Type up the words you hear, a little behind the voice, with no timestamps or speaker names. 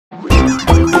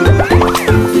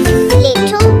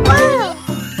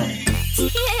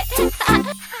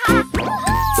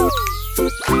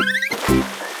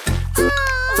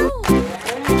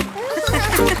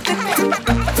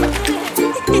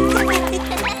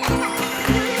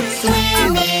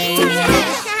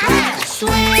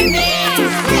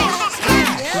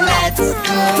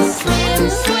swim,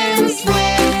 swim,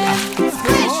 swim.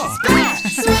 Splish, splash,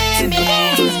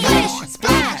 swimming. Splish,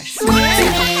 splash,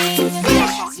 swimming.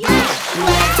 Splish, splash,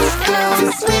 let's go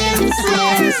swim,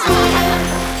 swim, swim.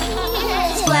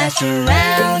 Splash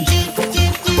around, do, do,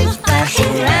 do. Splash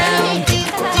around, do,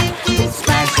 do, do.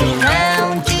 Splash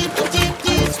around, do, do,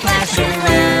 do. Splash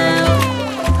around.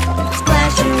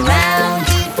 Splash around,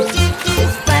 do, do, do.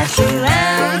 Splash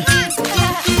around, do, do,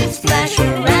 do. Splash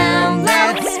around,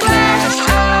 let's splash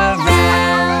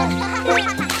around.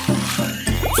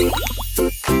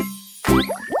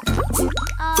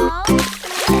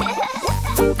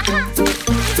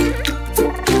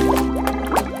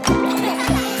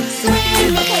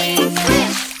 Swimming,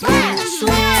 splish, splash,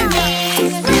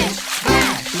 swimming, splish,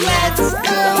 splash, let's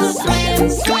go swim,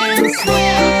 swim,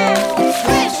 swim.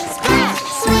 Splish, splash,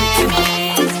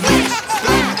 swimming, splish,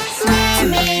 splash,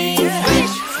 swimming,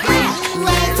 splish, splash,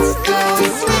 let's go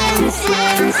swim,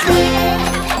 swim, swim.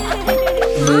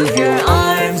 Move your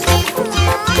arms,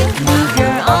 move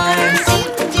your arms,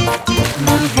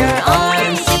 move your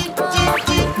arms,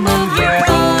 move your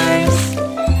arms,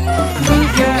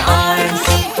 move your arms,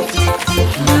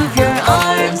 move your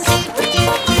arms,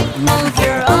 move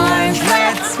your arms,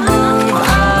 let's move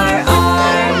our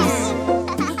arms.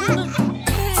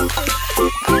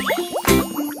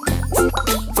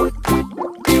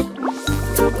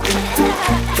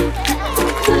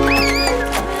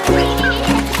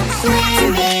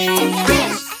 Swimming,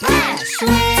 splish, splash,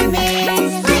 swimming,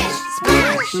 splish,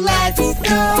 splash, let's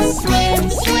go swim,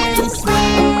 swim,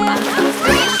 swim.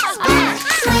 Splish, splash,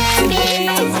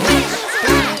 swimming, splish,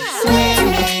 splash,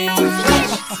 swimming,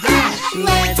 splish, splash,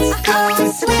 let's go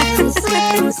swim,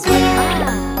 swim, swim.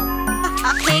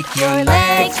 Kick your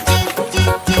legs, do, do,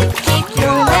 do. Kick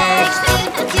your legs, do,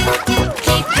 do, do.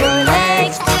 Kick your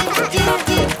legs, do, do,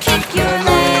 do. Kick your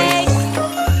legs.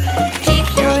 Kick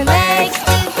your legs,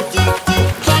 do, do, do.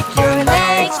 Kick your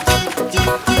legs, do, do,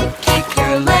 do. Kick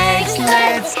your legs,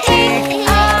 let's kick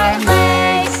our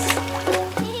legs.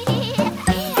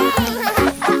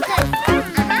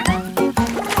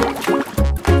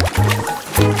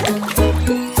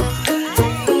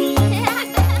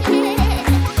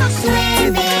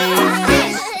 Swimming,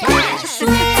 splish, splash,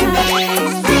 swimming,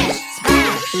 splish,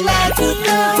 splash, let's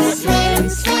go